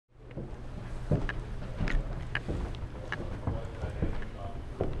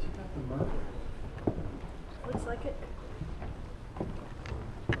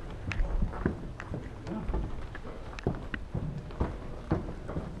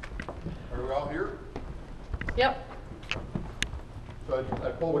we all here? Yep. So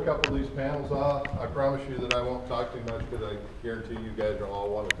I pulled a couple of these panels off. I promise you that I won't talk too much because I guarantee you guys will all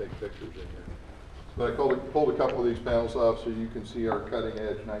want to take pictures in here. But I pulled a couple of these panels off so you can see our cutting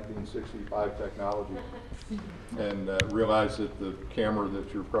edge 1965 technology and realize that the camera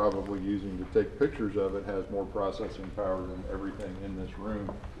that you're probably using to take pictures of it has more processing power than everything in this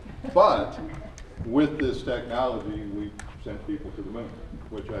room. But with this technology, we sent people to the moon,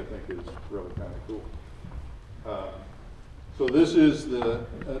 which I think is really kind of cool. So this is the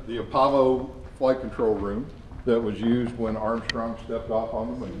Apollo flight control room that was used when Armstrong stepped off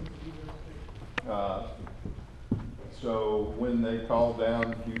on the moon. So when they called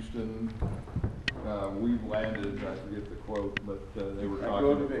down Houston, we landed, I forget the quote, but they were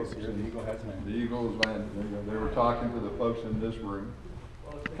talking to folks. The Eagle has landed. The Eagle has landed. They were talking to the folks in this room.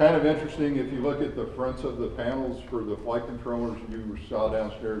 Kind of interesting, if you look at the fronts of the panels for the flight controllers, you saw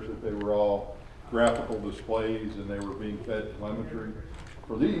downstairs that they were all graphical displays and they were being fed telemetry.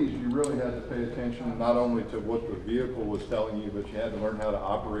 For these, you really had to pay attention not only to what the vehicle was telling you, but you had to learn how to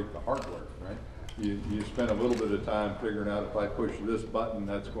operate the hardware, right? You spent a little bit of time figuring out if I push this button,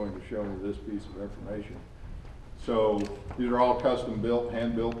 that's going to show me this piece of information. So these are all custom built,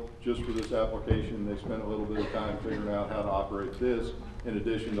 hand built just for this application. They spent a little bit of time figuring out how to operate this in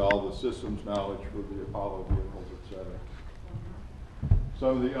addition to all the systems knowledge for the Apollo vehicles, etc.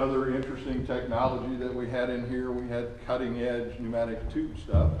 Some of the other interesting technology that we had in here, we had cutting edge pneumatic tube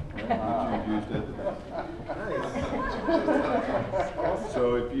stuff, right, that you used at the time.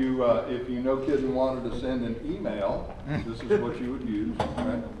 So if you no kidding wanted to send an email, this is what you would use,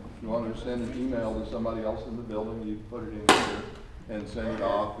 right? If you wanted to send an email to somebody else in the building, you'd put it in here and send it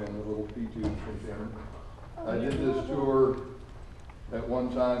off in a little P2 container. I did this tour at one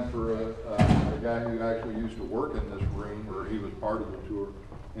time for a guy who actually used to work in this room, or he was part of the tour,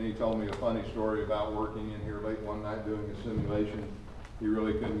 and he told me a funny story about working in here late one night doing a simulation. He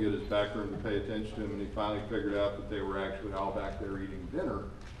really couldn't get his back room to pay attention to him, and he finally figured out that they were actually all back there eating dinner.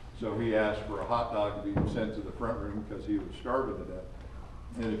 So he asked for a hot dog to be sent to the front room because he was starving to death.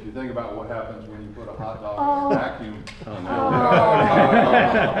 And if you think about what happens when you put a hot dog in a vacuum,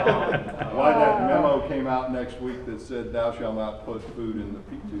 why that memo came out next week that said, "Thou shalt not put food in the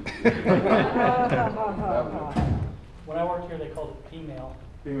P2." When I worked here, they called it P-mail.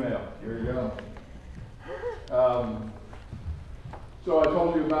 P-mail, here you go. So I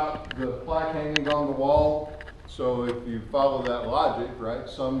told you about the plaque hanging on the wall. So if you follow that logic, right,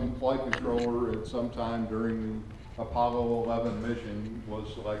 some flight controller at some time during the Apollo 11 mission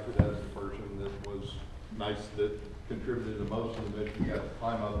was selected as the person that was nice, that contributed the most to the mission. You got to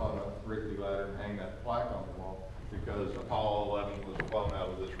climb up on a rickety ladder and hang that plaque on the wall because Apollo 11 was flown out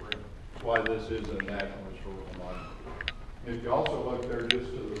of this room. That's why this is a National Historical Monument. If you also look there just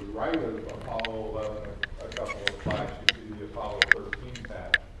to the right of Apollo 11, a couple of plaques, you see the Apollo 13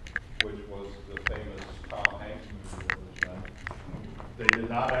 patch, which was the famous Tom Hanks movie that was done. They did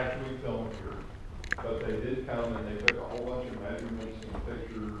not actually film it here, but they did come and they took a whole bunch of measurements and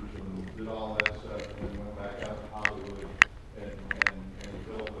pictures and did all that stuff and then went back out to Hollywood and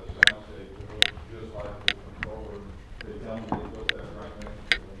built a soundstage that looked just like the control room. They tell me they put that right next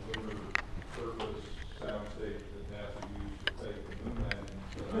to the lunar surface soundstage that NASA used to take the moon landing.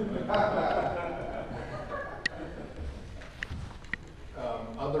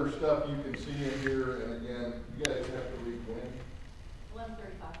 Other stuff you can see in here, and again, you guys have to read when?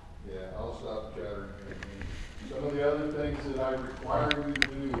 11:35. Yeah, I'll stop chattering here. Some of the other things that I require you to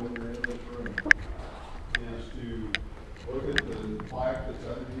do when you're in this room is to look at the plaque that's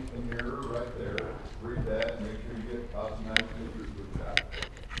underneath the mirror right there, read that, and make sure you get lots of nice pictures with that.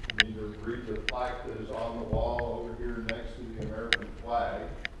 You need to read the plaque that is on the wall over here next to the American flag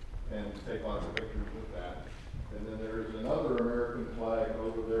and take lots of pictures with that. And then there is another American flag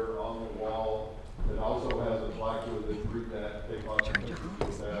over there on the wall that also has a plaque with it. Read that, take lots of pictures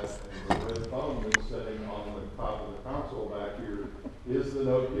with that. And the red phone that's sitting on the top of the console back here is the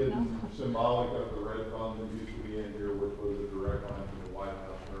no kidding symbolic of the red phone that used to be in here, which was a direct line to the White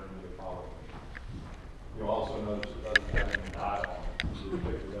House during the Apollo. You'll also notice it doesn't have any dial on it. So you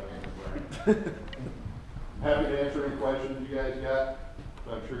pick it up in the ground. Happy to answer any questions you guys got.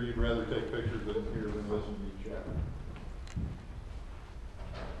 I'm sure you'd rather take pictures in here than listen to you chat.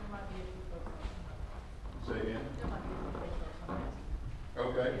 Say again?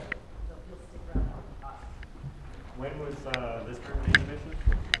 Okay. When was this termination mission?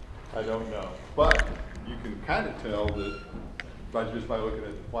 I don't know. But you can kind of tell that just by looking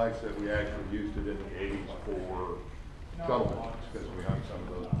at the flags that we actually used it in the 80s for shuttle launch because we hung some of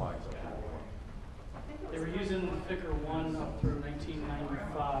those flags up. They were using Vicar 1 up through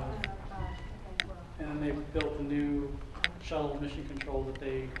 1995. and then they built a new shuttle mission control that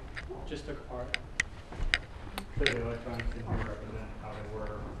they just took apart. So the electronics didn't represent how they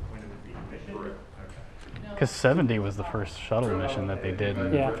were when it was being commissioned? Okay. Because 70 was the first shuttle mission that they did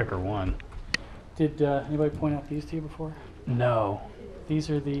in Yeah. Picker 1. Did anybody point out these to you before? No. These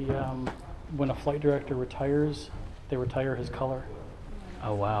are the, when a flight director retires, they retire his color.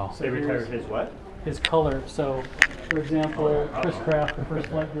 Oh, wow. So They retired here's his what? his color. So, for example, Chris Kraft, the first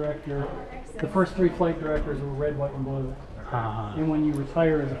flight director, the first 3 flight directors were red, white, and blue. And when you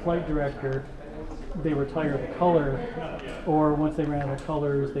retire as a flight director, they retire the color, or once they ran out of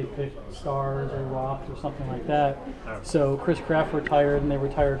colors, they picked stars or rocks or something like that. So Chris Kraft retired, and they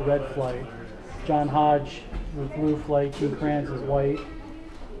retired red flight. John Hodge was blue flight, Gene Kranz is white,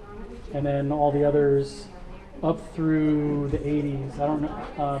 and then all the others up through the 80s. I don't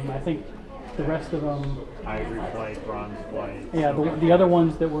know. I think the rest of them. Ivory flight, bronze flight. Yeah, the other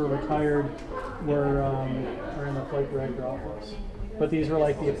ones that were retired were are in the flight director office. But these were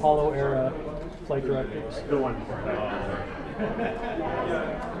like the Apollo era flight directors. The ones.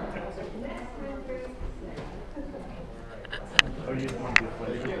 Oh, you just want to do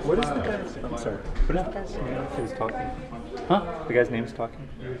flight. What is the guy's? I'm sorry. What is the guy's name who's talking? Huh? The guy's name's talking.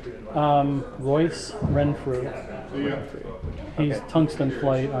 Royce Renfrew. He's Okay. Tungsten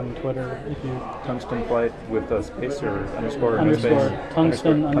Flight on Twitter. If you Tungsten flight with a space or underscore or no Underscore. space?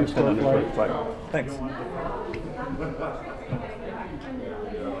 Tungsten Tungsten underscore flight. Thanks.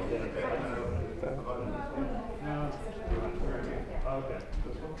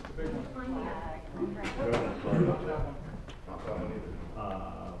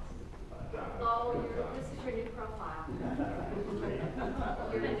 This is your new profile.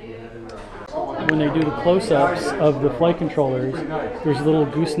 when they do the close-ups of the flight controllers, there's a little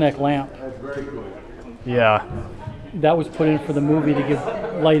gooseneck lamp Yeah. that was put in for the movie to give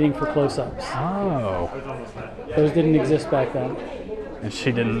lighting for close-ups. Oh. Those didn't exist back then. And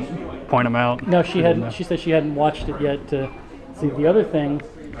she didn't point them out? No, she didn't hadn't. know? She said she hadn't watched it yet to see. The other thing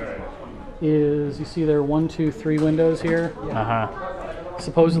is, you see there are 1, 2, 3 windows here. Uh-huh.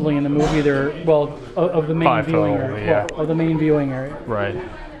 Supposedly in the movie there are, well, of the main 5 viewing total, area. yeah. Well, of the main viewing area. Right.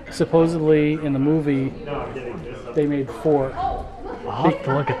 Supposedly in the movie they made 4 I'll have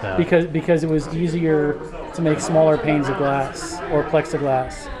to look at that. because it was easier to make smaller panes of glass or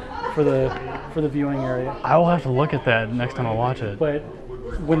plexiglass for the viewing area. I will have to look at that next time I watch it. But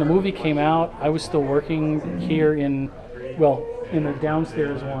when the movie came out, I was still working here in the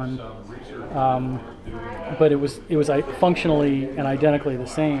downstairs one, but it was functionally and identically the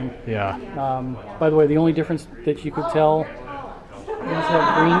same. Yeah. By the way, the only difference that you could tell, these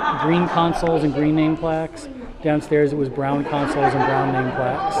have green consoles and green name plaques. Downstairs it was brown consoles and brown name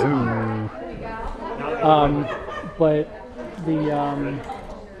plaques. Ooh. But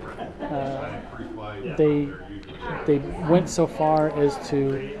they went so far as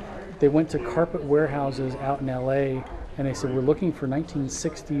they went to carpet warehouses out in LA, and they said, we're looking for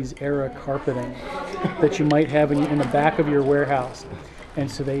 1960s era carpeting that you might have in the back of your warehouse. And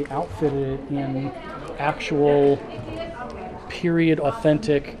so they outfitted it in actual period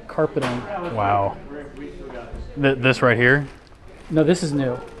authentic carpeting. Wow. This right here? No, this is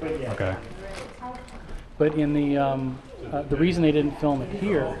new. Okay. But in the reason they didn't film it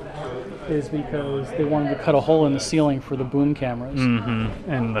here is because they wanted to cut a hole in the ceiling for the boom cameras. Mm-hmm.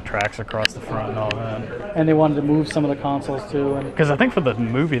 And the tracks across the front and all that. And they wanted to move some of the consoles too. And Because I think for the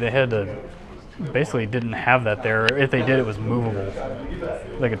movie they had to basically didn't have that there. If they did, it was movable.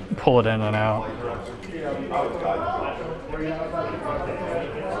 They could pull it in and out.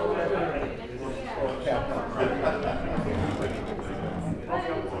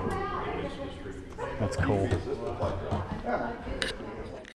 That's cool.